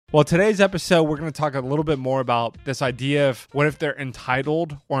Well, today's episode, we're going to talk a little bit more about this idea of what if they're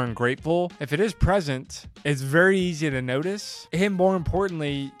entitled or ungrateful. If it is present, it's very easy to notice. And more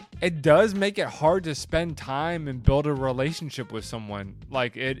importantly, it does make it hard to spend time and build a relationship with someone.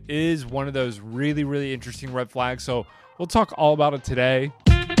 Like, it is one of those really, really interesting red flags. So we'll talk all about it today.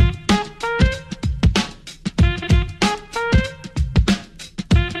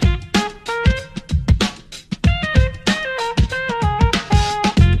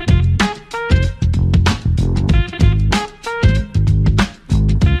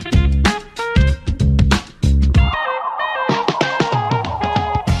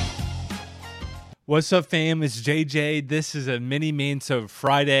 What's up, fam? It's JJ. This is a mini Man-sode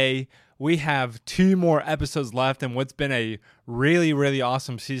Friday. We have 2 more episodes left in what's been a really, really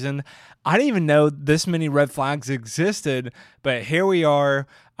awesome season. I didn't even know this many red flags existed, but here we are.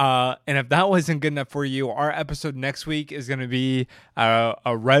 And if that wasn't good enough for you, our episode next week is going to be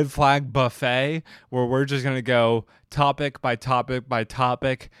a red flag buffet where we're just going to go topic by topic by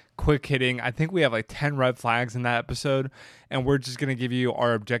topic, quick hitting. I think we have like 10 red flags in that episode, and we're just going to give you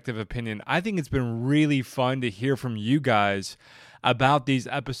our objective opinion. I think it's been really fun to hear from you guys about these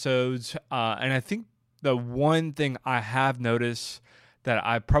episodes. And I think the one thing I have noticed that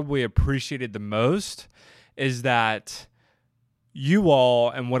I probably appreciated the most is that you all,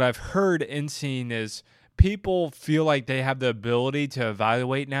 and what I've heard and seen, is people feel like they have the ability to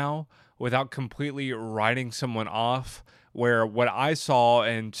evaluate now without completely writing someone off. Where what I saw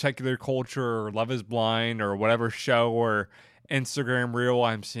in secular culture or Love is Blind or whatever show or Instagram reel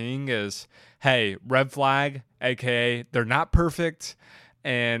I'm seeing is, hey, red flag, aka they're not perfect,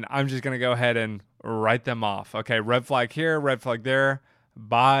 and I'm just going to go ahead and write them off. Okay, red flag here, red flag there,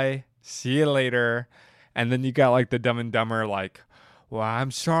 bye, see you later. And then you got like the Dumb and Dumber, like, well,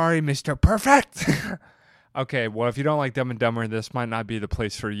 I'm sorry, Mr. Perfect. Okay, well, if you don't like Dumb and Dumber, this might not be the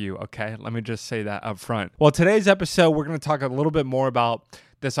place for you, okay? Let me just say that up front. Well, today's episode, we're going to talk a little bit more about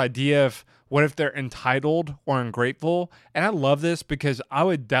this idea of what if they're entitled or ungrateful. And I love this because I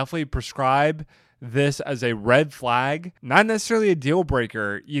would definitely prescribe this as a red flag, not necessarily a deal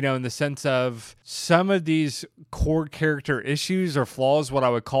breaker, in the sense of some of these core character issues or flaws, what I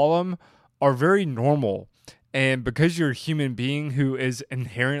would call them, are very normal. And because you're a human being who is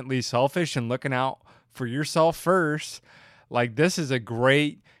inherently selfish and looking out for yourself first, like, this is a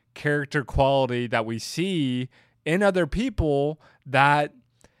great character quality that we see in other people that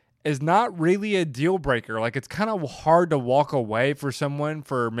is not really a deal breaker. Like, it's kind of hard to walk away for someone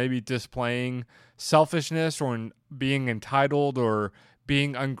for maybe displaying selfishness or being entitled or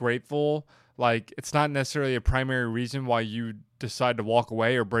being ungrateful. Like, it's not necessarily a primary reason why you decide to walk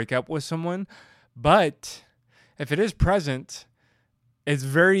away or break up with someone. But if it is present, it's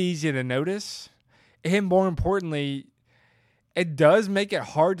very easy to notice. And more importantly, it does make it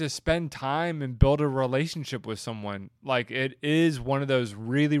hard to spend time and build a relationship with someone. Like, it is one of those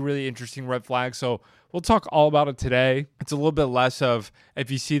really, really interesting red flags. So we'll talk all about it today. It's a little bit less of,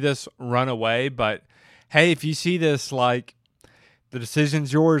 if you see this, run away. But hey, if you see this, like, the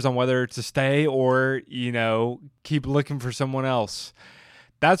decision's yours on whether to stay or, keep looking for someone else.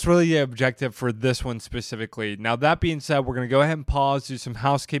 That's really the objective for this one specifically. Now, that being said, we're going to go ahead and pause, do some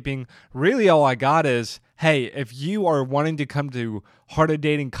housekeeping. Really, all I got is, hey, if you are wanting to come to Heart of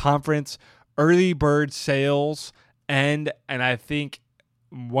Dating Conference, early bird sales end, and I think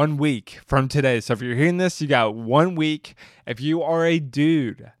 1 week from today. So if you're hearing this, you got 1 week. If you are a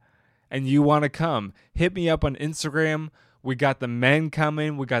dude and you want to come, hit me up on Instagram. We got the men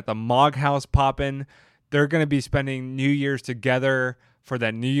coming. We got the Mog House popping. They're going to be spending New Year's together for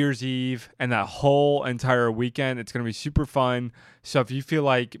that New Year's Eve and that whole entire weekend. It's going to be super fun. So if you feel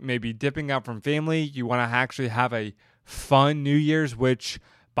like maybe dipping out from family, you want to actually have a fun New Year's, which,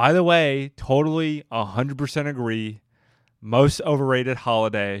 by the way, totally 100% agree, most overrated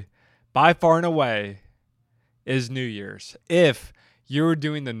holiday by far and away is New Year's. If you're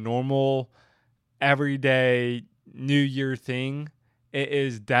doing the normal, everyday New Year thing, it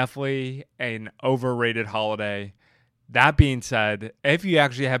is definitely an overrated holiday. That being said, if you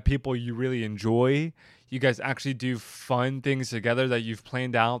actually have people you really enjoy, you guys actually do fun things together that you've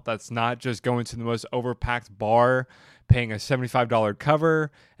planned out, that's not just going to the most overpacked bar, paying a $75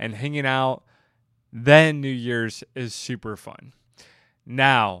 cover, and hanging out, then New Year's is super fun.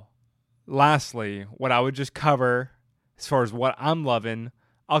 Now, lastly, what I would just cover as far as what I'm loving,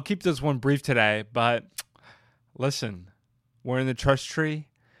 I'll keep this one brief today, but listen, we're in the trust tree.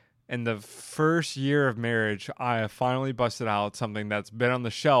 In the first year of marriage, I have finally busted out something that's been on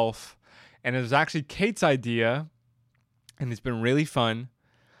the shelf, and it was actually Kate's idea, and it's been really fun,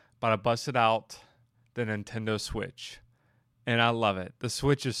 but I busted out the Nintendo Switch. and I love it. The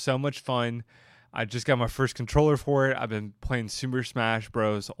Switch is so much fun. I just got my first controller for it. I've been playing Super Smash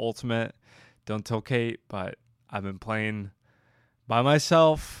Bros. Ultimate. Don't tell Kate, but I've been playing by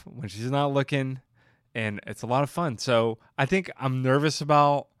myself when she's not looking, and it's a lot of fun. So I think I'm nervous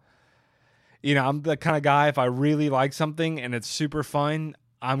about, I'm the kind of guy, if I really like something and it's super fun,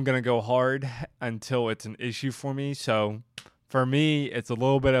 I'm going to go hard until it's an issue for me. So for me, it's a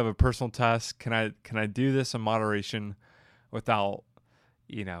little bit of a personal test. Can I do this in moderation without,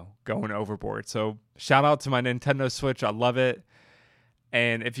 going overboard? So shout out to my Nintendo Switch. I love it.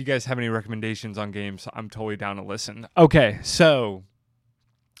 And if you guys have any recommendations on games, I'm totally down to listen. Okay, so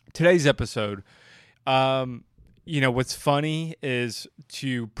today's episode, what's funny is,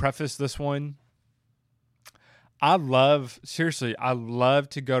 to preface this one, I love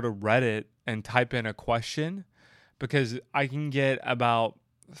to go to Reddit and type in a question, because I can get about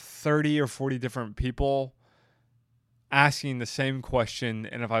 30 or 40 different people asking the same question.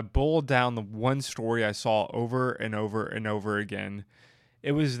 And if I boil down the one story I saw over and over and over again,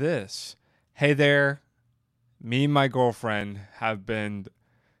 it was this: hey there, me and my girlfriend have been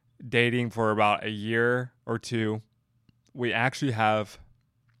dating for about a year or two. We actually have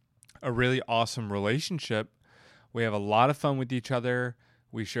a really awesome relationship. We have a lot of fun with each other.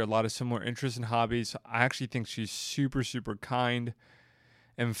 We share a lot of similar interests and hobbies. I actually think she's super, super kind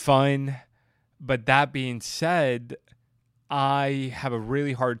and fun. But that being said, I have a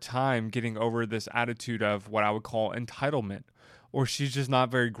really hard time getting over this attitude of what I would call entitlement, or she's just not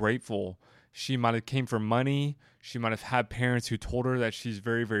very grateful. She might have came from money. She might have had parents who told her that she's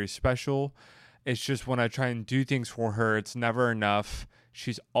very, very special. It's just when I try and do things for her, it's never enough.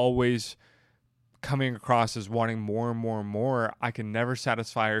 She's always coming across as wanting more and more and more. I can never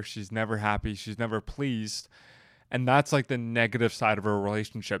satisfy her. She's never happy. She's never pleased. And that's like the negative side of our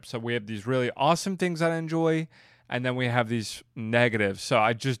relationship. So we have these really awesome things that I enjoy, and then we have these negatives. So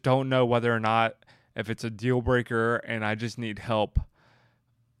I just don't know whether or not, if it's a deal breaker, and I just need help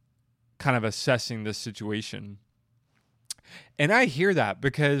kind of assessing this situation. And I hear that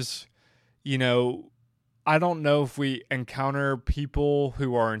because, I don't know if we encounter people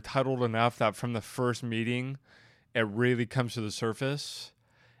who are entitled enough that from the first meeting, it really comes to the surface,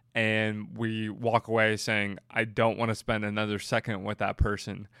 and we walk away saying, I don't want to spend another second with that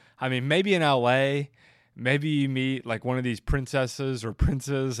person. I mean, maybe in LA, maybe you meet like one of these princesses or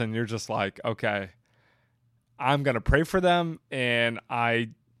princes, and you're just like, okay, I'm going to pray for them, and I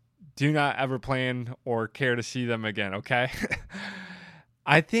do not ever plan or care to see them again, okay?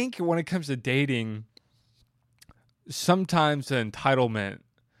 I think when it comes to dating, sometimes the entitlement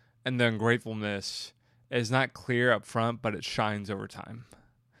and the ungratefulness is not clear up front, but it shines over time.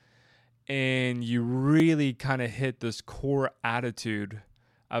 And you really kind of hit this core attitude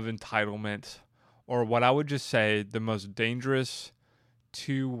of entitlement, or what I would just say the most dangerous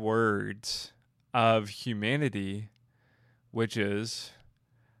two words of humanity, which is,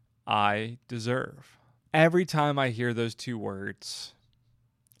 I deserve. Every time I hear those two words,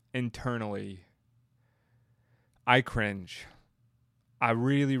 internally, I cringe. I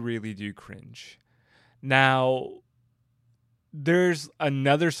really, really do cringe. Now, there's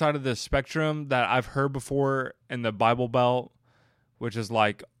another side of the spectrum that I've heard before in the Bible Belt, which is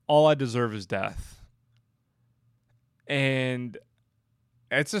like, all I deserve is death. And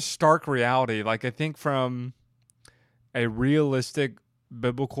it's a stark reality. Like, I think from a realistic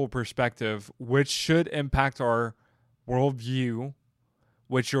biblical perspective, which should impact our worldview,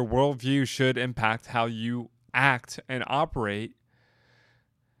 which your worldview should impact how you act and operate.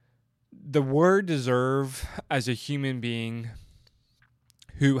 The word deserve, as a human being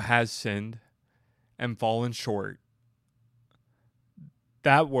who has sinned and fallen short,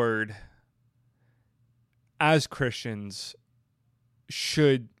 that word, as Christians,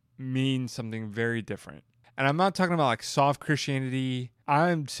 should mean something very different. And I'm not talking about like soft Christianity.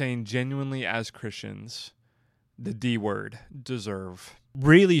 I'm saying genuinely, as Christians, the D word, deserve,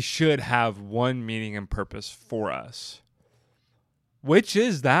 really should have one meaning and purpose for us, which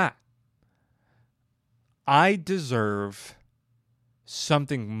is that I deserve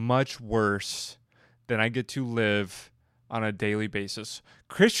something much worse than I get to live on a daily basis.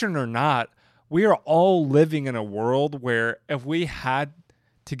 Christian or not, we are all living in a world where if we had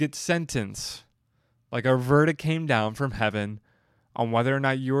to get sentenced, like a verdict came down from heaven on whether or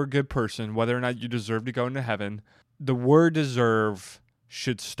not you're a good person, whether or not you deserve to go into heaven, the word deserve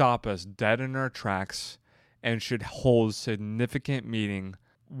should stop us dead in our tracks and should hold significant meaning,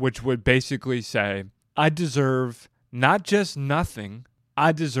 which would basically say, I deserve not just nothing,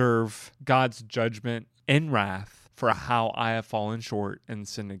 I deserve God's judgment and wrath for how I have fallen short and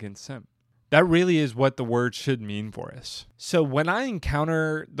sinned against him. That really is what the word should mean for us. So when I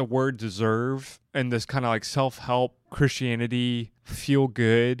encounter the word deserve in this kind of like self-help, Christianity, feel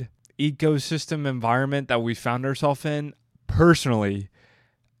good, ecosystem environment that we found ourselves in, personally,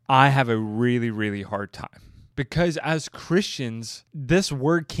 I have a really, really hard time. Because as Christians, this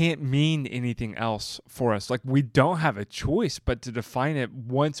word can't mean anything else for us. Like, we don't have a choice but to define it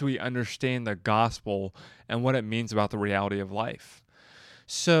once we understand the gospel and what it means about the reality of life.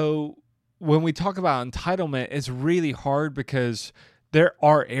 So when we talk about entitlement, it's really hard because there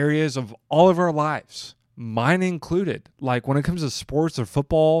are areas of all of our lives, mine included, like when it comes to sports or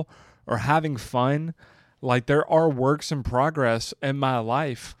football or having fun, like there are works in progress in my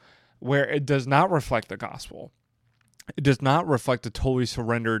life where it does not reflect the gospel. It does not reflect a totally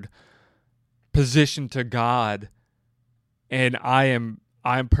surrendered position to God. And I am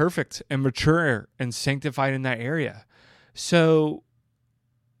perfect and mature and sanctified in that area. So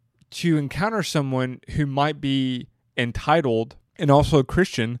to encounter someone who might be entitled and also a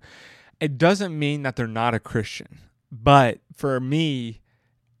Christian, it doesn't mean that they're not a Christian. But for me,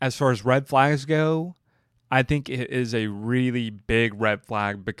 as far as red flags go, I think it is a really big red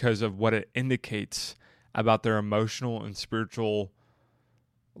flag because of what it indicates about their emotional and spiritual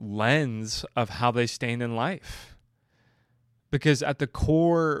lens of how they stand in life. Because at the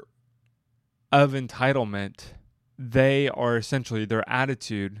core of entitlement, they are essentially, their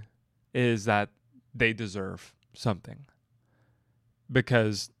attitude is that they deserve something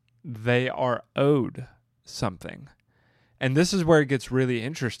because they are owed something. And this is where it gets really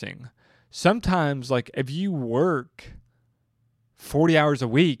interesting. Sometimes, like, if you work 40 hours a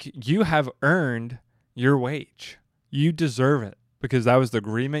week, you have earned your wage. You deserve it because that was the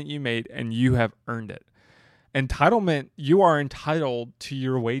agreement you made and you have earned it. Entitlement, you are entitled to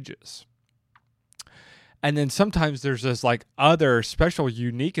your wages. And then sometimes there's this like other special,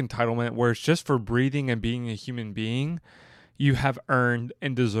 unique entitlement where it's just for breathing and being a human being. You have earned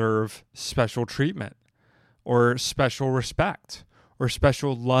and deserve special treatment or special respect or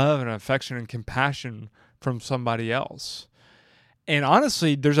special love and affection and compassion from somebody else. And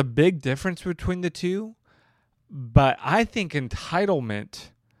honestly, there's a big difference between the two. But I think entitlement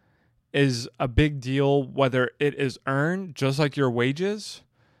is a big deal, whether it is earned, just like your wages,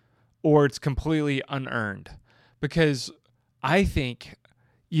 or it's completely unearned. Because I think,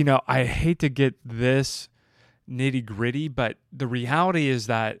 I hate to get this nitty gritty, but the reality is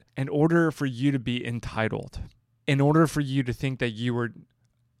that in order for you to be entitled, in order for you to think that you were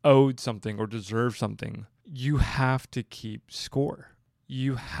owed something or deserve something, you have to keep score.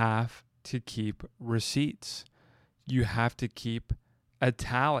 You have to keep receipts. You have to keep a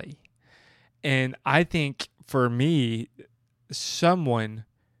tally. And I think for me, someone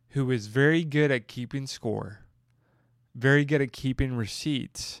who is very good at keeping score, very good at keeping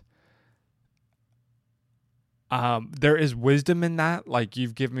receipts, there is wisdom in that. Like,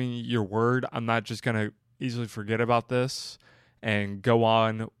 you've given me your word. I'm not just going to easily forget about this and go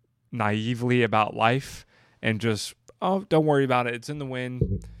on naively about life and just, don't worry about it. It's in the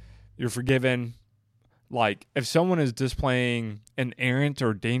wind. You're forgiven. Like, if someone is displaying an errant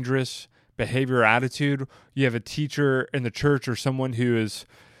or dangerous behavior or attitude, you have a teacher in the church or someone who is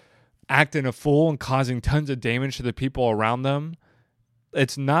acting a fool and causing tons of damage to the people around them,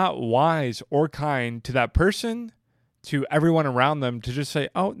 it's not wise or kind to that person, to everyone around them, to just say,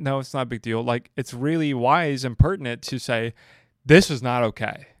 oh, no, it's not a big deal. Like, it's really wise and pertinent to say, this is not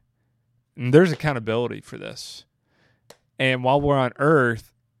okay. And there's accountability for this. And while we're on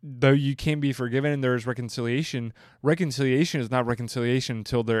earth, though you can be forgiven and there is reconciliation, reconciliation is not reconciliation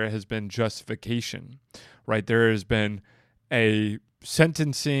until there has been justification, right? There has been a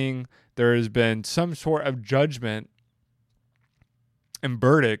sentencing, there has been some sort of judgment and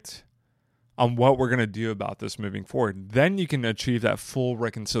verdict on what we're going to do about this moving forward. Then you can achieve that full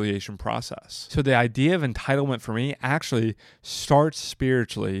reconciliation process. So the idea of entitlement for me actually starts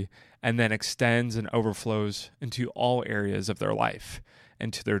spiritually and then extends and overflows into all areas of their life.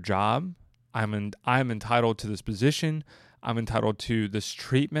 Into their job, I'm entitled to this position. I'm entitled to this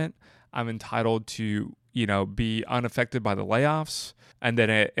treatment. I'm entitled to, be unaffected by the layoffs. And then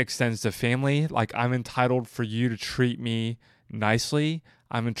it extends to family. Like, I'm entitled for you to treat me nicely.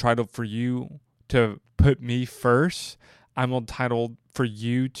 I'm entitled for you to put me first. I'm entitled for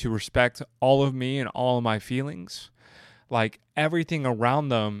you to respect all of me and all of my feelings. Like, everything around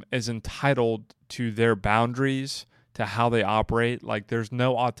them is entitled to their boundaries, to how they operate. Like, there's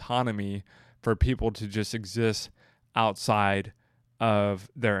no autonomy for people to just exist outside of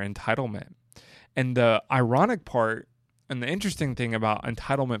their entitlement. And the ironic part and the interesting thing about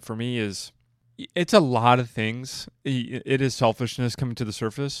entitlement for me is it's a lot of things. It is selfishness coming to the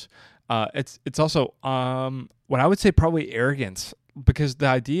surface. It's also what I would say probably arrogance, because the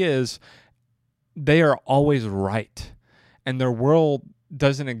idea is they are always right, and their world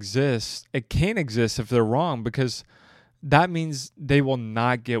doesn't exist. It can't exist if they're wrong, because that means they will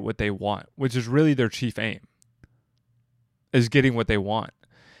not get what they want, which is really their chief aim, is getting what they want.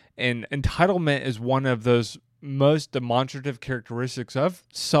 And entitlement is one of those most demonstrative characteristics of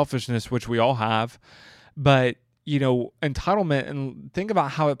selfishness, which we all have. But, entitlement, and think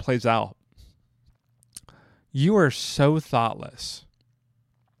about how it plays out. You are so thoughtless.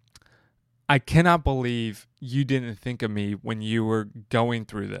 I cannot believe you didn't think of me when you were going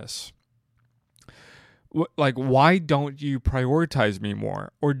through this. Like, why don't you prioritize me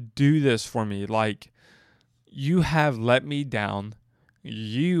more or do this for me? Like, you have let me down.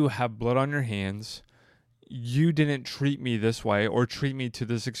 You have blood on your hands. You didn't treat me this way or treat me to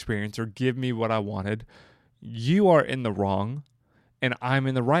this experience or give me what I wanted. You are in the wrong and I'm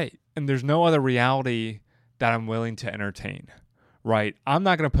in the right. And there's no other reality that I'm willing to entertain, right? I'm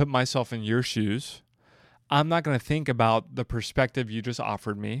not going to put myself in your shoes. I'm not going to think about the perspective you just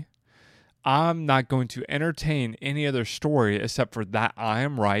offered me. I'm not going to entertain any other story except for that I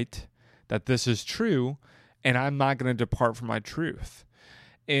am right, that this is true, and I'm not going to depart from my truth.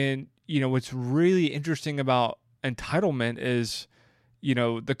 And, what's really interesting about entitlement is,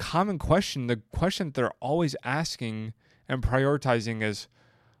 the common question, the question that they're always asking and prioritizing is,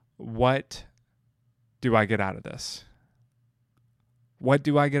 what do I get out of this? What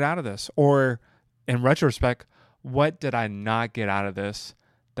do I get out of this? Or in retrospect, what did I not get out of this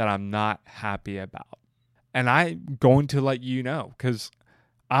that I'm not happy about? And I'm going to let you know, because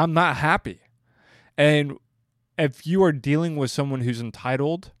I'm not happy. And if you are dealing with someone who's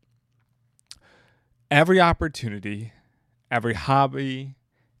entitled, every opportunity, every hobby,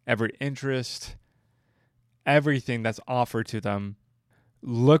 every interest, everything that's offered to them,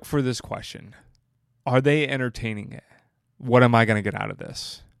 look for this question. Are they entertaining it? What am I going to get out of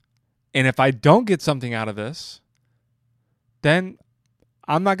this? And if I don't get something out of this, then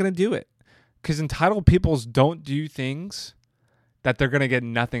I'm not going to do it. Because entitled peoples don't do things that they're going to get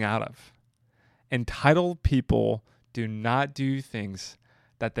nothing out of. Entitled people do not do things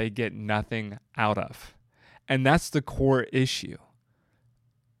that they get nothing out of. And that's the core issue.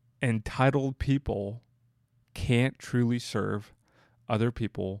 Entitled people can't truly serve other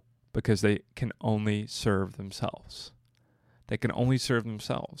people because they can only serve themselves. They can only serve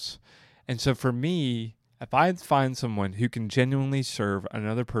themselves. And so for me, if I find someone who can genuinely serve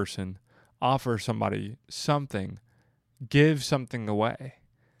another person, offer somebody something, give something away,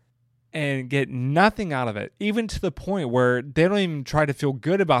 and get nothing out of it, even to the point where they don't even try to feel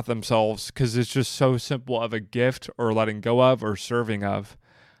good about themselves because it's just so simple of a gift or letting go of or serving of,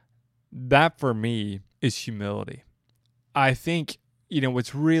 that for me is humility. I think,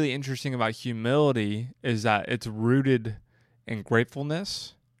 what's really interesting about humility is that it's rooted in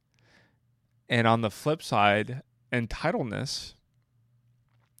gratefulness. And on the flip side, entitledness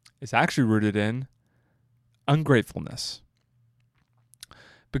is actually rooted in ungratefulness.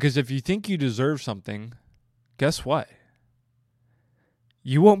 Because if you think you deserve something, guess what?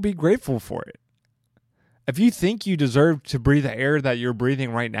 You won't be grateful for it. If you think you deserve to breathe the air that you're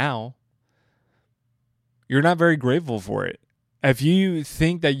breathing right now, you're not very grateful for it. If you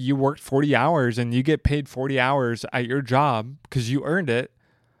think that you worked 40 hours and you get paid 40 hours at your job because you earned it,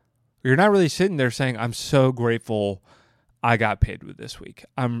 you're not really sitting there saying, I'm so grateful I got paid with this week.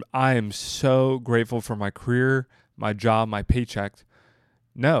 I am so grateful for my career, my job, my paycheck.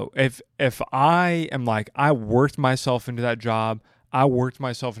 No, if I am like, I worked myself into that job, I worked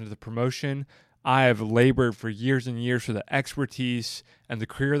myself into the promotion, I have labored for years and years for the expertise and the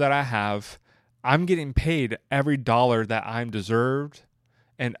career that I have, I'm getting paid every dollar that I'm deserved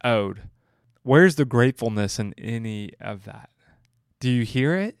and owed. Where's the gratefulness in any of that? Do you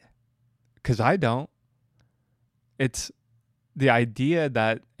hear it? Because I don't. It's the idea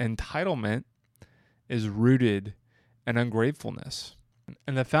that entitlement is rooted in ungratefulness.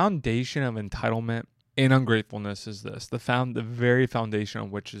 And the foundation of entitlement and ungratefulness is this: the very foundation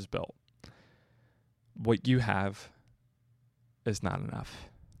on which is built. What you have is not enough.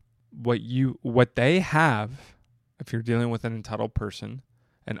 What they have, if you're dealing with an entitled person,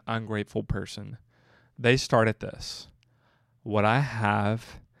 an ungrateful person, they start at this: what I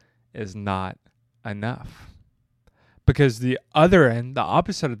have is not enough. Because the other end, the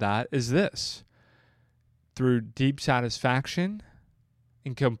opposite of that, is this: through deep satisfaction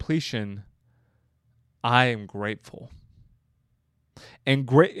and completion, I am grateful. And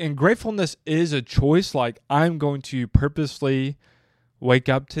gratefulness is a choice. Like, I'm going to purposely wake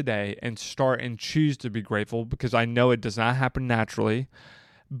up today and start and choose to be grateful, because I know it does not happen naturally.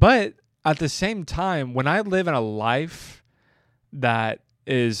 But at the same time, when I live in a life that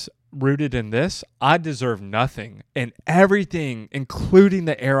is rooted in this, I deserve nothing, and everything, including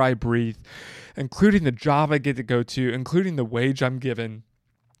the air I breathe, including the job I get to go to, including the wage I'm given,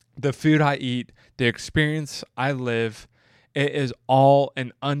 the food I eat, the experience I live, it is all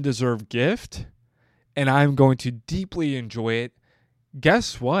an undeserved gift, and I'm going to deeply enjoy it.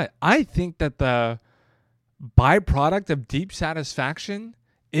 Guess what? I think that the byproduct of deep satisfaction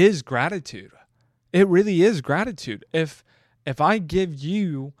is gratitude. It really is gratitude. If I give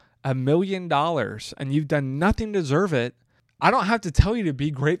you $1 million and you've done nothing to deserve it, I don't have to tell you to be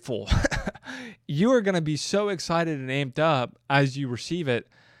grateful. You are going to be so excited and amped up as you receive it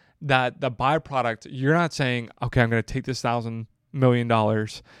that the byproduct, you're not saying, okay, I'm going to take this $1 million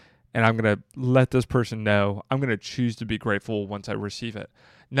and I'm going to let this person know. I'm going to choose to be grateful once I receive it.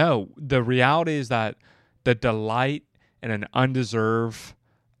 No, the reality is that the delight in an undeserved,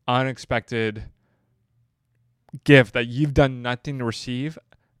 unexpected gift that you've done nothing to receive,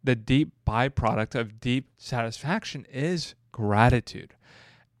 the deep byproduct of deep satisfaction is gratitude.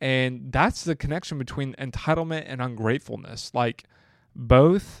 And that's the connection between entitlement and ungratefulness. Like,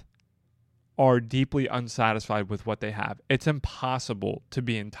 both are deeply unsatisfied with what they have. It's impossible to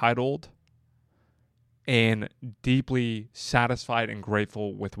be entitled and deeply satisfied and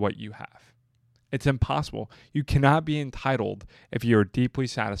grateful with what you have. It's impossible. You cannot be entitled if you're deeply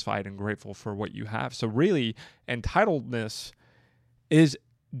satisfied and grateful for what you have. So really, entitledness is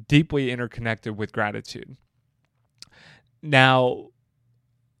deeply interconnected with gratitude. Now,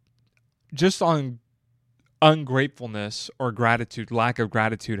 just on ungratefulness or gratitude, lack of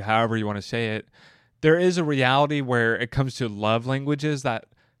gratitude, however you want to say it, there is a reality where it comes to love languages that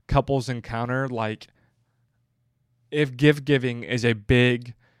couples encounter. Like, if gift giving is a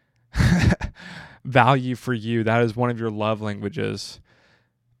big value for you, that is one of your love languages,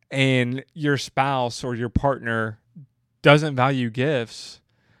 and your spouse or your partner doesn't value gifts,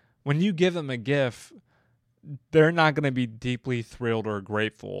 when you give them a gift, they're not going to be deeply thrilled or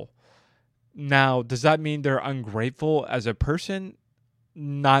grateful. Now, does that mean they're ungrateful as a person?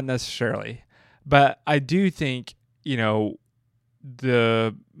 Not necessarily. But I do think,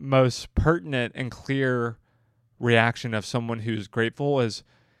 the most pertinent and clear reaction of someone who's grateful is,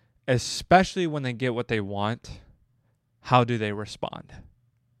 especially when they get what they want, how do they respond?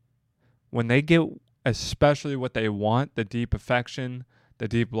 When they get especially what they want, the deep affection, the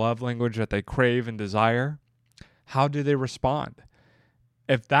deep love language that they crave and desire, how do they respond?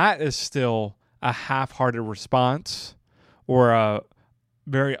 If that is still a half-hearted response or a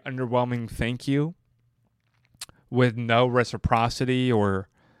very underwhelming thank you with no reciprocity or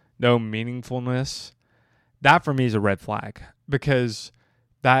no meaningfulness, that for me is a red flag, because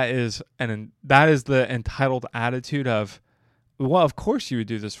that is the entitled attitude of, well, of course you would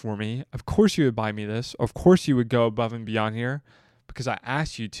do this for me. Of course you would buy me this. Of course you would go above and beyond here because I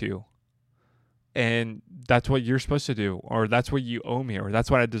asked you to. And that's what you're supposed to do, or that's what you owe me, or that's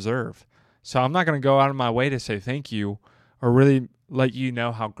what I deserve. So I'm not going to go out of my way to say thank you or really let you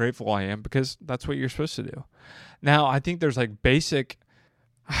know how grateful I am, because that's what you're supposed to do. Now, I think there's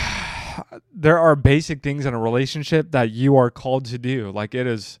there are basic things in a relationship that you are called to do.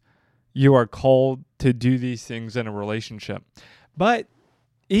 You are called to do these things in a relationship. But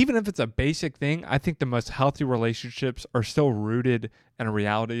even if it's a basic thing, I think the most healthy relationships are still rooted in a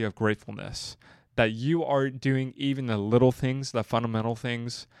reality of gratefulness, that you are doing even the little things, the fundamental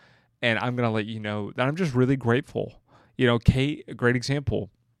things. And I'm going to let you know that I'm just really grateful. Kate, a great example.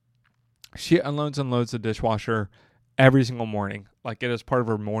 She unloads and loads the dishwasher every single morning. Like, it is part of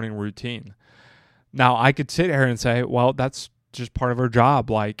her morning routine. Now, I could sit here and say, well, that's just part of her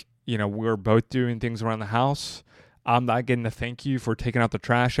job. We're both doing things around the house. I'm not getting to thank you for taking out the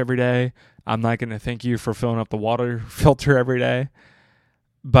trash every day. I'm not going to thank you for filling up the water filter every day.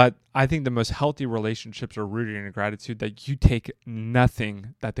 But I think the most healthy relationships are rooted in gratitude, that you take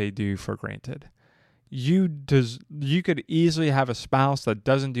nothing that they do for granted. You could easily have a spouse that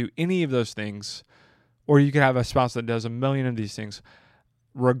doesn't do any of those things, or you could have a spouse that does a million of these things.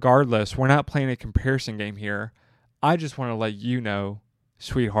 Regardless, we're not playing a comparison game here. I just want to let you know,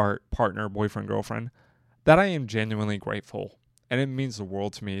 sweetheart, partner, boyfriend, girlfriend, that I am genuinely grateful. And it means the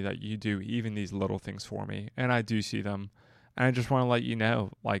world to me that you do even these little things for me. And I do see them. And I just want to let you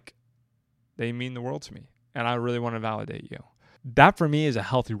know, they mean the world to me. And I really want to validate you. That for me is a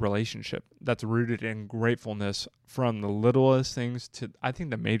healthy relationship that's rooted in gratefulness, from the littlest things to, I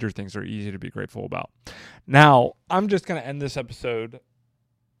think, the major things are easy to be grateful about. Now, I'm just going to end this episode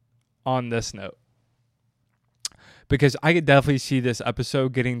on this note, because I could definitely see this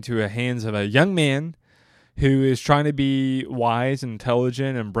episode getting to the hands of a young man who is trying to be wise and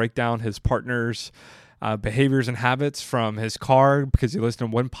intelligent and break down his partner's behaviors and habits from his car because he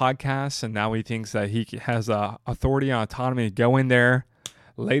listened to one podcast and now he thinks that he has authority and autonomy to go in there,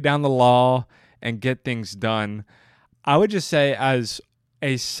 lay down the law, and get things done. I would just say, as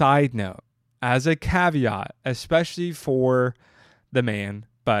a side note, as a caveat, especially for the man,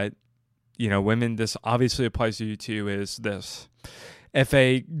 but women, this obviously applies to you too, is this. If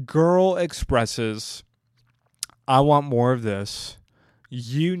a girl expresses, I want more of this,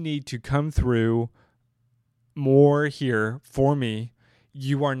 you need to come through more here for me.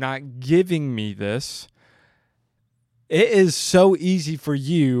 You are not giving me this. It is so easy for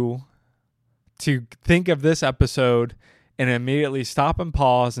you to think of this episode and immediately stop and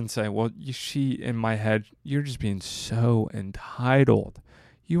pause and say, well, in my head, you're just being so entitled.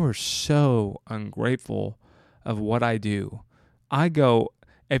 You are so ungrateful of what I do. I go,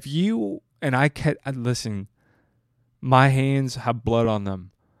 if you, and I can't, listen, my hands have blood on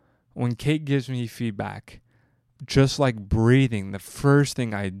them. When Kate gives me feedback, just like breathing, the first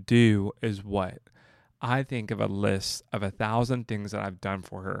thing I do is what? I think of a list of 1,000 things that I've done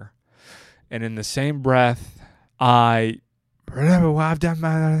for her. And in the same breath, I've done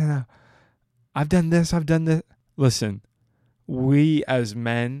this, I've done this. Listen, we as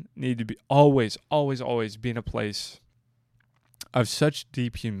men need to be always be in a place of such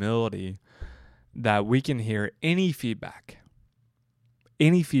deep humility that we can hear any feedback.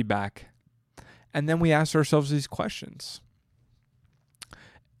 And then we ask ourselves these questions.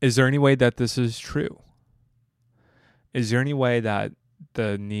 Is there any way that this is true? Is there any way that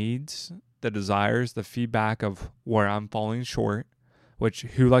the needs, the desires, the feedback of where I'm falling short, which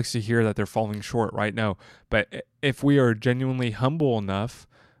who likes to hear that they're falling short, right? No. But if we are genuinely humble enough,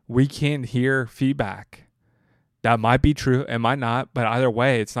 we can hear feedback. That might be true, it might not, but either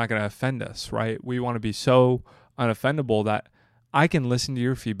way, it's not going to offend us, right? We want to be so unoffendable that I can listen to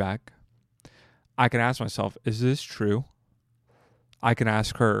your feedback. I can ask myself, is this true? I can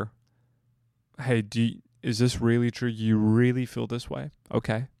ask her, hey, is this really true? You really feel this way?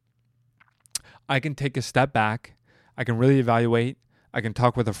 Okay. I can take a step back. I can really evaluate. I can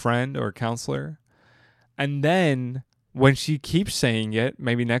talk with a friend or a counselor. And then when she keeps saying it,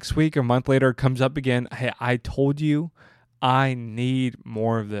 maybe next week or a month later, it comes up again. Hey, I told you I need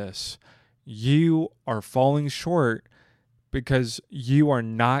more of this. You are falling short because you are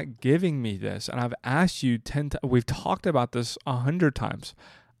not giving me this. And I've asked you 10 times. We've talked about this 100 times.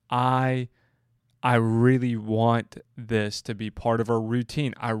 I really want this to be part of our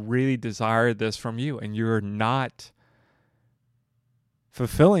routine. I really desire this from you, and you're not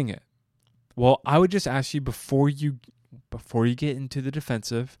fulfilling it. Well, I would just ask you before you get into the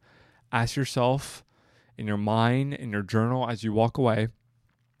defensive, ask yourself in your mind, in your journal as you walk away,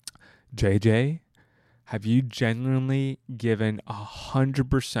 JJ, have you genuinely given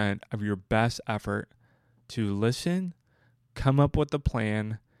 100% of your best effort to listen, come up with a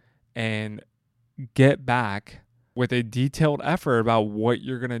plan, and get back with a detailed effort about what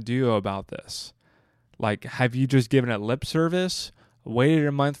you're going to do about this? Like, have you just given it lip service, waited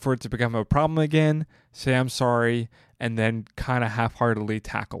a month for it to become a problem again, say I'm sorry, and then kind of half-heartedly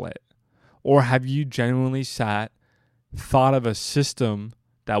tackle it? Or have you genuinely thought of a system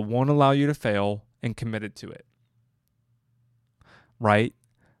that won't allow you to fail and committed to it? Right?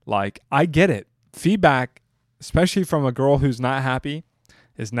 Like, I get it. Feedback, especially from a girl who's not happy,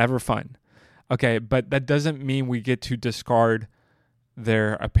 is never fun. Okay, but that doesn't mean we get to discard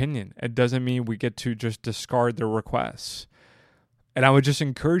their opinion. It doesn't mean we get to just discard their requests. And I would just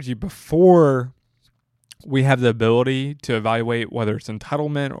encourage you, before we have the ability to evaluate whether it's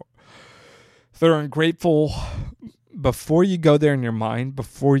entitlement or if they're ungrateful, before you go there in your mind,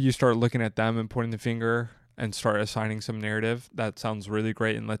 before you start looking at them and pointing the finger and start assigning some narrative that sounds really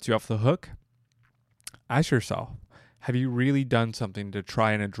great and lets you off the hook, ask yourself, have you really done something to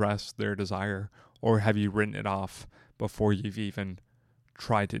try and address their desire, or have you written it off before you've even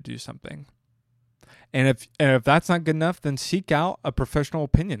tried to do something? And if that's not good enough, then seek out a professional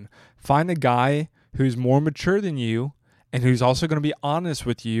opinion. Find a guy who's more mature than you and who's also going to be honest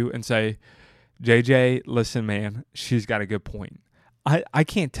with you and say, JJ, listen, man, she's got a good point. I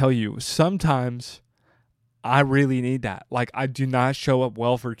can't tell you. Sometimes I really need that. Like, I do not show up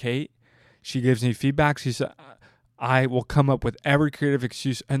well for Kate. She gives me feedback. She said, I will come up with every creative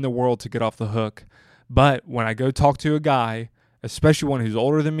excuse in the world to get off the hook. But when I go talk to a guy, especially one who's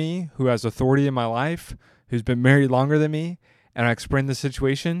older than me, who has authority in my life, who's been married longer than me, and I explain the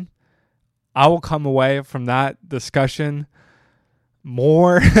situation, I will come away from that discussion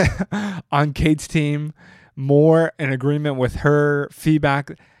more on Kate's team, more in agreement with her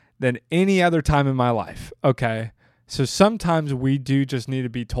feedback than any other time in my life. Okay. So sometimes we do just need to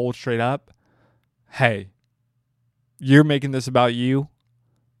be told straight up, hey, you're making this about you.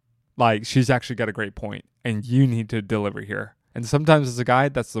 Like, she's actually got a great point and you need to deliver here. And sometimes as a guy,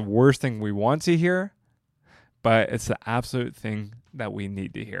 that's the worst thing we want to hear, but it's the absolute thing that we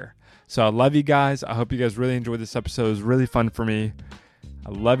need to hear. So I love you guys. I hope you guys really enjoyed this episode. It was really fun for me. I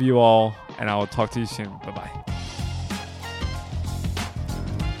love you all, and I will talk to you soon. Bye-bye.